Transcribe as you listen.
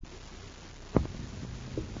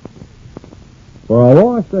For a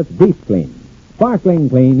wash that's deep clean, sparkling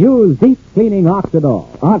clean, use deep cleaning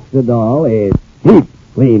Oxidol. Oxidol is deep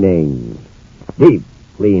cleaning. Deep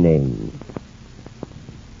cleaning.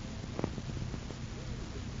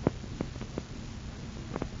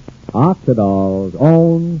 Oxidol's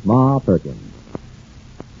own Ma Perkins.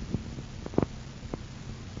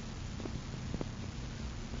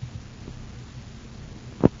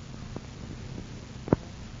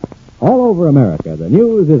 All over America, the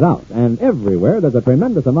news is out, and everywhere there's a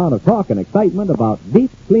tremendous amount of talk and excitement about deep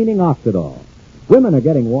cleaning Oxidol. Women are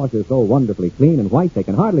getting washes so wonderfully clean and white they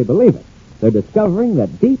can hardly believe it. They're discovering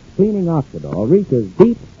that deep cleaning Oxidol reaches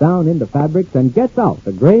deep down into fabrics and gets out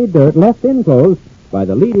the gray dirt left in clothes by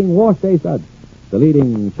the leading wash day suds, the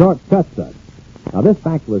leading shortcut suds. Now, this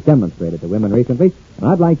fact was demonstrated to women recently, and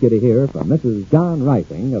I'd like you to hear from Mrs. John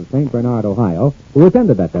Rising of St. Bernard, Ohio, who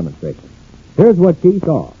attended that demonstration. Here's what she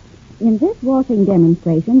saw. In this washing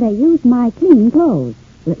demonstration, they used my clean clothes.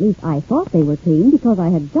 Or at least I thought they were clean because I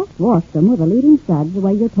had just washed them with the leading suds the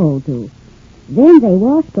way you're told to. Then they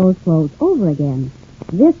washed those clothes over again,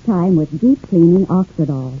 this time with deep cleaning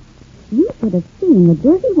Oxidol. You should have seen the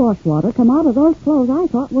dirty wash water come out of those clothes I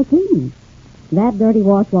thought were clean. That dirty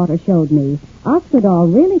wash water showed me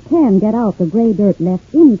Oxidol really can get out the gray dirt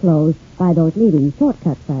left in clothes by those leading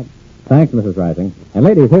shortcut suds. Thanks, Mrs. Rising. And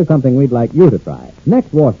ladies, here's something we'd like you to try.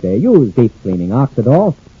 Next wash day, use deep cleaning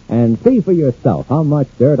Oxidol and see for yourself how much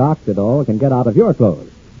dirt Oxidol can get out of your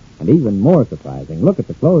clothes. And even more surprising, look at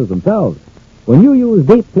the clothes themselves. When you use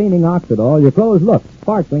deep cleaning Oxidol, your clothes look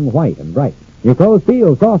sparkling white and bright. Your clothes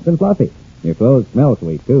feel soft and fluffy. Your clothes smell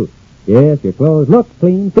sweet, too. Yes, your clothes look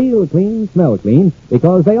clean, feel clean, smell clean,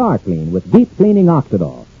 because they are clean with deep cleaning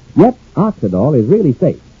Oxidol. Yet, Oxidol is really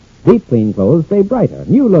safe. Deep clean clothes stay brighter,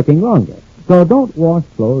 new-looking longer. So don't wash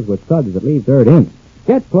clothes with suds that leave dirt in.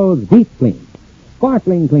 Get clothes deep clean,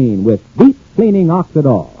 sparkling clean with deep cleaning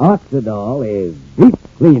Oxidol. Oxidol is deep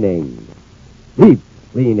cleaning. Deep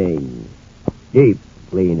cleaning. Deep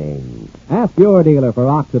cleaning. Ask your dealer for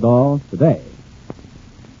Oxidol today.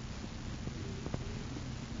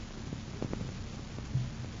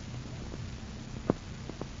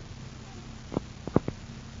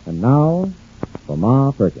 And now, for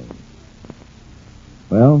Ma Perkins.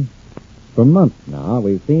 Well, for months now,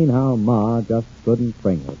 we've seen how Ma just couldn't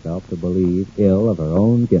bring herself to believe ill of her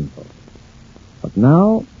own kinfolk. But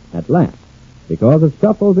now, at last, because of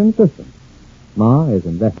Shuffle's insistence, Ma is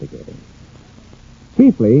investigating.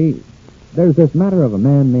 Chiefly, there's this matter of a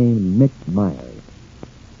man named Mitch Myers.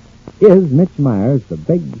 Is Mitch Myers the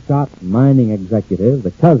big-shot mining executive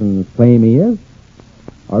the cousins claim he is?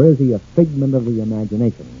 Or is he a figment of the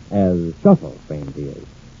imagination, as Shuffle claims he is?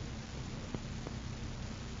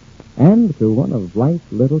 And through one of life's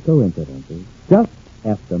little coincidences, just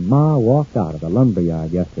after Ma walked out of the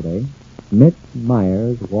lumberyard yesterday, Mitch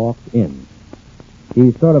Myers walked in.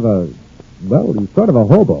 He's sort of a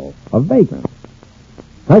hobo, a vagrant.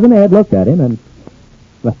 Cousin Ed looked at him and,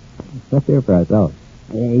 well, let's hear for ourselves.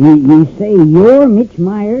 You say you're Mitch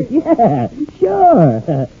Myers? Yeah,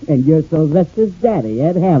 sure. And you're Sylvester's daddy,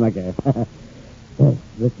 Ed Hammaker.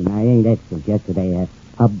 Listen, I ain't asked since yesterday.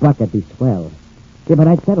 A buck'd be swell. Yeah, but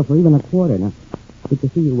I'd settle for even a quarter. Now, good to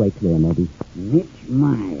see you way clear, maybe. Mitch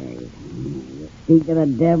Myers. You speak of the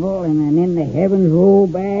devil, and then the heavens roll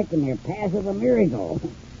back, and there passes a miracle.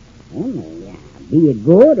 Well, be it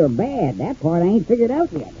good or bad, that part I ain't figured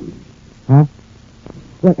out yet. Huh?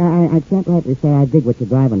 Look, I can't rightly say I dig what you're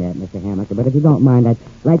driving at, Mr. Hammaker, but if you don't mind, I'd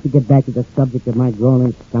like to get back to the subject of my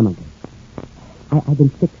groaning stomach. I've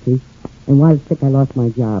been sick, see? And while I was sick, I lost my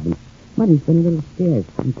job, and money's been a little scarce.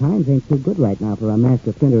 And times ain't too good right now for a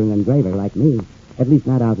master printer and engraver like me, at least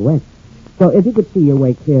not out west. So if you could see your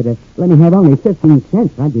way clear to let me have only 15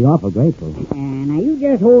 cents, I'd be awful grateful. Now, you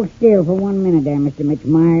just hold still for 1 minute there, Mr. Mitch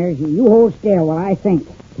Myers. You hold still while I think.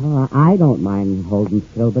 Oh, I don't mind holding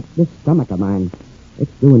still, but this stomach of mine,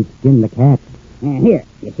 it's doing skin the cat. Here,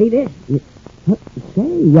 you see this?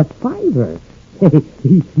 Say, a $5.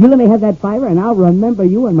 You let me have that $5 and I'll remember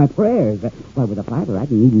you in my prayers. Well, with a $5 I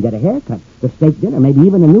can even get a haircut, the steak dinner, maybe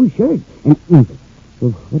even a new shirt. And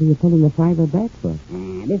well, what are you pulling the $5 back for?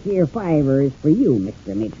 This here $5 is for you,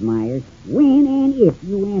 Mr. Mitch Myers. When and if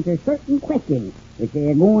you answer certain questions, which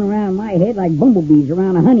are going around my head like bumblebees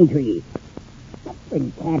around a honey tree.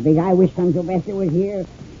 Big cabbage, I wish son Sylvester was here,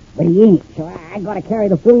 but he ain't, so I got to carry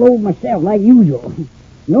the full load myself like usual.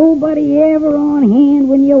 Nobody ever on hand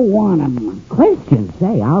when you want 'em. Questions?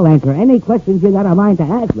 Say, I'll answer any questions you got a mind to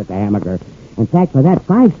ask, Mr. Hammaker. In fact, for that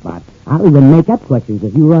 5 spot, I'll even make up questions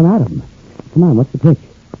if you run out of them. Come on, what's the pitch?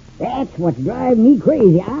 That's what's driving me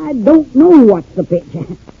crazy. I don't know what's the pitch.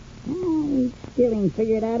 I still ain't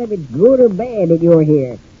figured out if it's good or bad that you're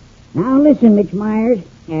here. Now listen, Mitch Myers.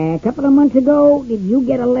 A couple of months ago, did you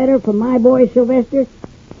get a letter from my boy Sylvester?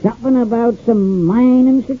 Something about some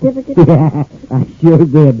mining certificate? Yeah, I sure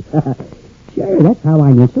did. Sure, that's how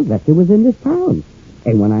I knew Sylvester was in this town.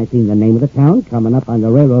 And when I seen the name of the town coming up on the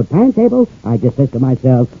railroad timetable, I just said to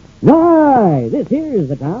myself, why, this here is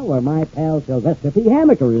the town where my pal Sylvester P.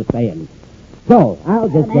 Hammaker is staying. So, I'll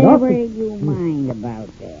just get off... Never you mind about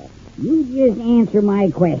that. You just answer my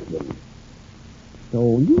question.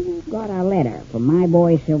 So you got a letter from my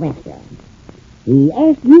boy Sylvester. He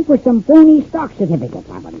asked you for some phony stock certificates,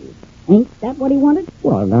 I believe. Ain't that what he wanted?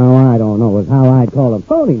 Well, now, I don't know as how I'd call them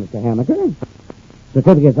phony, Mr. Hammaker.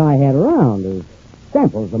 Certificates I had around as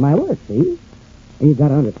samples of my work, see? And you got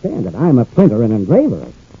to understand that I'm a printer and engraver.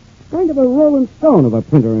 Kind of a rolling stone of a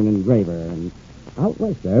printer and engraver. And out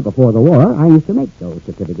west there, before the war, I used to make those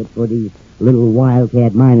certificates for these little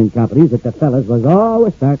wildcat mining companies that the fellas was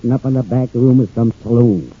always starting up in the back room of some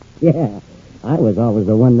saloon. Yeah, I was always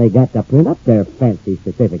the one they got to print up their fancy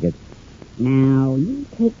certificates. Now, you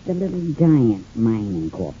take the Little Giant Mining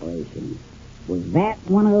Corporation. Was that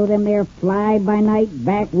one of them there fly-by-night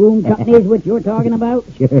backroom companies which you're talking about?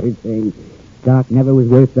 Sure thing. Stock never was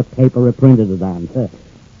worth the paper it printed it on.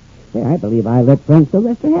 Yeah, I believe I let friend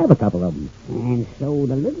Sylvester have a couple of them. And so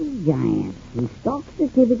the Little Giant, whose stock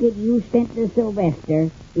certificate you sent to Sylvester,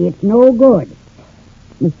 it's no good.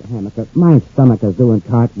 Mr. Hammaker, my stomach is doing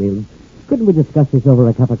cartwheels. Couldn't we discuss this over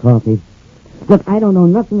a cup of coffee? Look, I don't know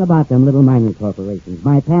nothing about them little mining corporations.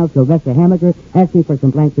 My pal Sylvester Hammaker asked me for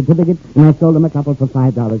some blank certificates, and I sold him a couple for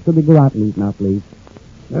 $5. Could we go out and eat now, please?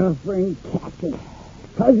 Suffering captain.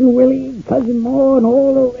 Cousin Willie, Cousin Moore, and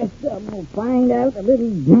all the rest of them will find out the Little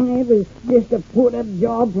Giant was just a put-up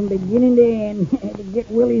job from beginning to end to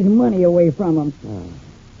get Willie's money away from him.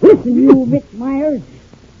 Listen, you Mitch Myers.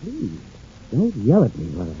 Please, don't yell at me,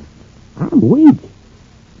 brother. I'm weak.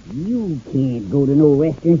 You can't go to no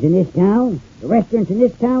restaurants in this town. The restaurants in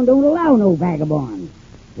this town don't allow no vagabonds.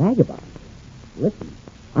 Vagabond? Listen,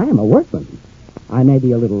 I am a workman. I may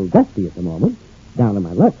be a little dusty at the moment, down on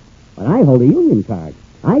my luck, but I hold a union card.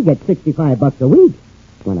 I get $65 a week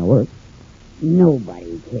when I work.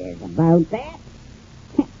 Nobody cares about that.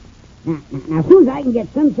 Now, as soon as I can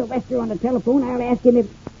get son Sylvester on the telephone, I'll ask him if...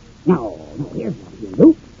 No, here's what you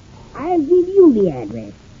do. I'll give you the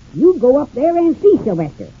address. You go up there and see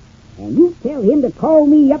Sylvester. And you tell him to call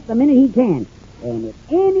me up the minute he can. And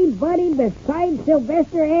if anybody besides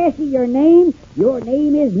Sylvester asks you your name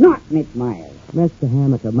is not Mitch Myers. Mr.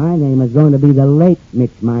 Hammaker, my name is going to be the late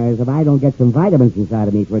Mitch Myers if I don't get some vitamins inside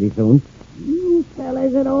of me pretty soon. You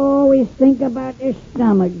fellas that always think about your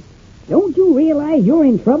stomachs. Don't you realize you're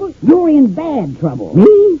in trouble? You're in bad trouble.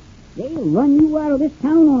 Me? They'll run you out of this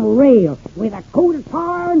town on a rail with a coat of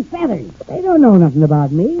tar and feathers. They don't know nothing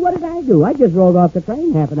about me. What did I do? I just rolled off the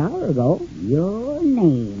train half an hour ago. Your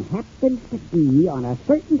name happens to be on a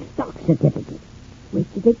certain stock certificate, which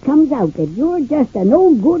if it comes out that you're just a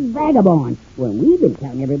no-good vagabond, when we've been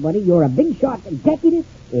telling everybody you're a big-shot executive,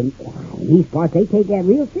 in these parts they take that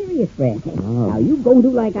real serious, friend. Oh. Now, you go and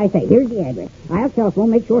do like I say. Here's the address. I'll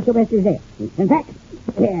telephone, make sure Sylvester's there. In fact,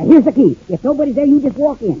 here's the key. If nobody's there, you just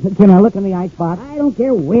walk in. Can I look in the icebox? I don't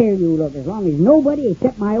care where you look, as long as nobody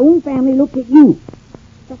except my own family looks at you.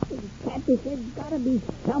 Kathy said, there's got to be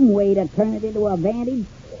some way to turn it into a advantage.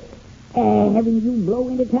 Having you blow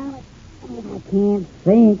into town, I can't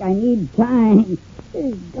think. I need time.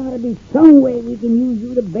 There's got to be some way we can use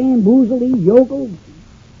you to bamboozle these yokels.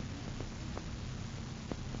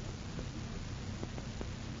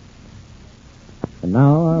 And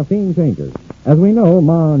now our scene changes. As we know,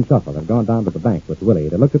 Ma and Shuffle have gone down to the bank with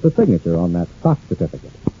Willie to look at the signature on that stock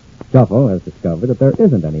certificate. Shuffle has discovered that there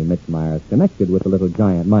isn't any Mitch Myers connected with the Little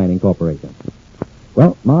Giant Mining Corporation.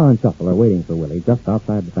 Well, Ma and Shuffle are waiting for Willie just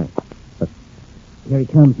outside the bank. But Here he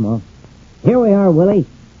comes, Ma. Here we are, Willie.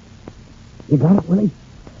 You got it, Willie?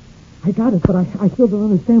 I got it, but I still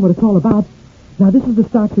don't understand what it's all about. Now, this is the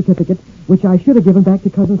stock certificate, which I should have given back to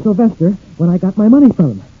Cousin Sylvester when I got my money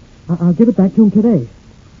from him. I'll give it back to him today.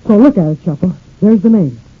 So look at it, Shuffle. There's the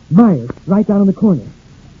name. Myers, right down in the corner.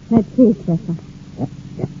 Let's see, Shuffle.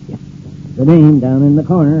 The name down in the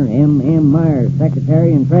corner, M.M. Myers,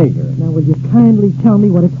 Secretary and Treasurer. Now, will you kindly tell me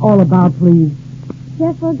what it's all about, please?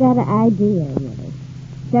 Shuffle got an idea, Willie.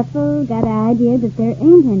 Shuffle got an idea that there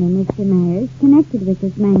ain't any Mr. Myers connected with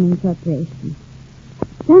this mining corporation.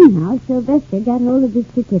 Somehow, Sylvester got hold of this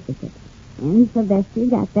certificate. And Sylvester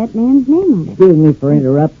got that man's name on it. Excuse me for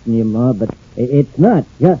interrupting you, Ma, but it's not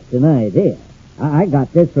just an idea. I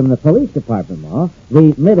got this from the police department, Ma.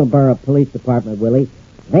 The Middleborough Police Department, Willie.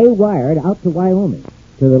 They wired out to Wyoming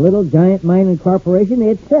to the Little Giant Mining Corporation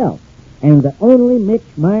itself. And the only Mitch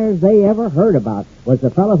Myers they ever heard about was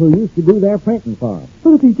the fellow who used to do their printing for them.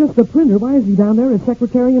 But if he's just a printer, why is he down there as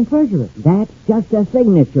secretary and treasurer? That's just a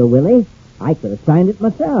signature, Willie. I could have signed it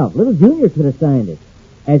myself. Little Junior could have signed it.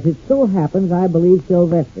 As it so happens, I believe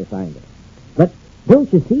Sylvester signed it. But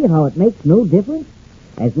don't you see how it makes no difference?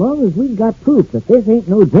 As long as we've got proof that this ain't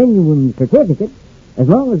no genuine certificate, as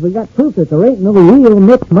long as we got proof that there ain't no real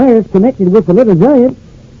Mitch Myers connected with the Little Giant,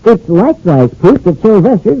 it's likewise proof that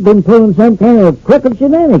Sylvester's been pulling some kind of crooked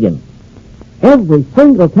shenanigan. Every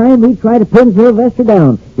single time we try to pin Sylvester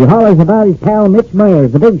down, he hollers about his pal Mitch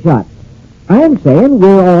Myers, the big shot. I'm saying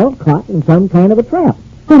we're all caught in some kind of a trap.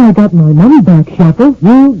 But I got my money back, Shepard.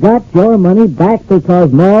 You got your money back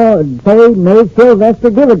because Ma Fay made Sylvester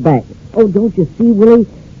give it back. Oh, don't you see, Willie?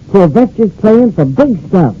 Sylvester's playing for big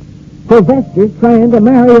stuff. Sylvester's trying to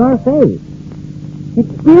marry our Fay. It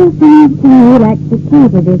still seems to me like the key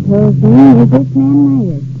to this whole thing is this man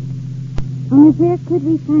Myers. Only where could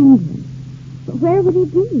we find him? Where would he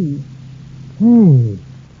be? Hey,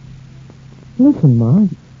 listen, Ma.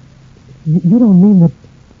 You don't mean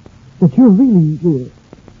that you're really,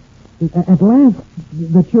 at last,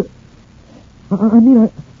 that you're... I mean,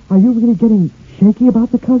 are you really getting shaky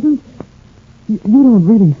about the cousins? You don't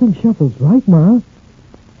really think Shuffle's right, Ma?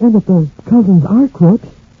 And that the cousins are crooks?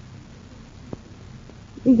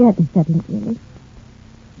 We got to settle it, Willie.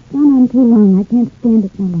 It's gone on too long. I can't stand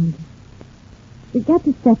it no longer. We got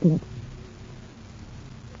to settle it.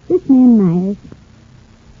 This man Myers.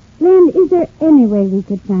 Land, is there any way we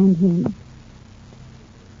could find him?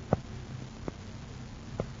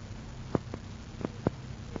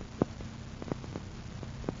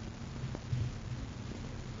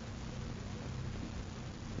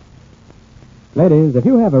 Ladies, if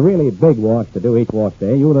you have a really big wash to do each wash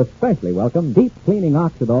day, you'll especially welcome Deep Cleaning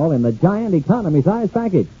Oxidol in the Giant Economy Size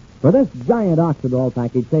Package. For this Giant Oxidol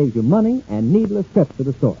package saves you money and needless trips to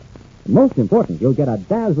the store. And most important, you'll get a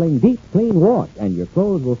dazzling deep clean wash, and your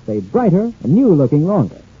clothes will stay brighter and new-looking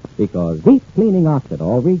longer. Because Deep Cleaning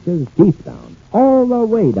Oxidol reaches deep down, all the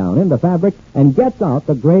way down in the fabric, and gets out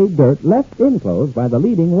the gray dirt left in clothes by the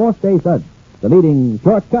leading wash day suds, the leading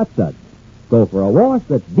shortcut suds. Go for a wash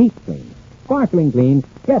that's deep clean. Sparkling clean,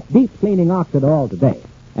 get Deep Cleaning Oxidol today.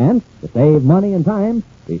 And to save money and time,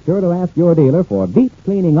 be sure to ask your dealer for Deep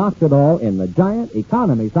Cleaning Oxidol in the Giant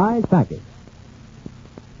Economy Size Package.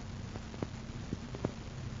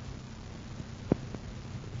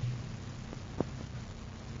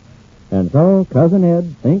 And so Cousin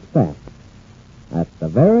Ed thinks fast at the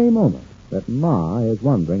very moment that Ma is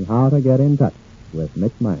wondering how to get in touch with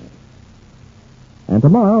Mitch Myers. And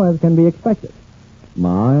tomorrow, as can be expected,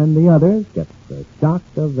 Ma and the others get the shock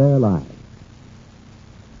of their lives.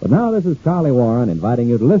 But now this is Charlie Warren inviting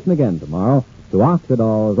you to listen again tomorrow to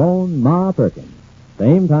Oxidol's own Ma Perkins.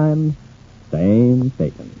 Same time, same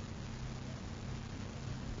station.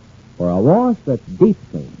 For a wash that's deep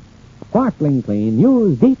clean, sparkling clean,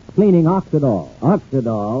 use Deep Cleaning Oxidol.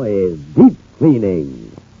 Oxidol is deep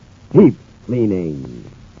cleaning. Deep cleaning.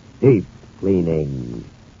 Deep cleaning.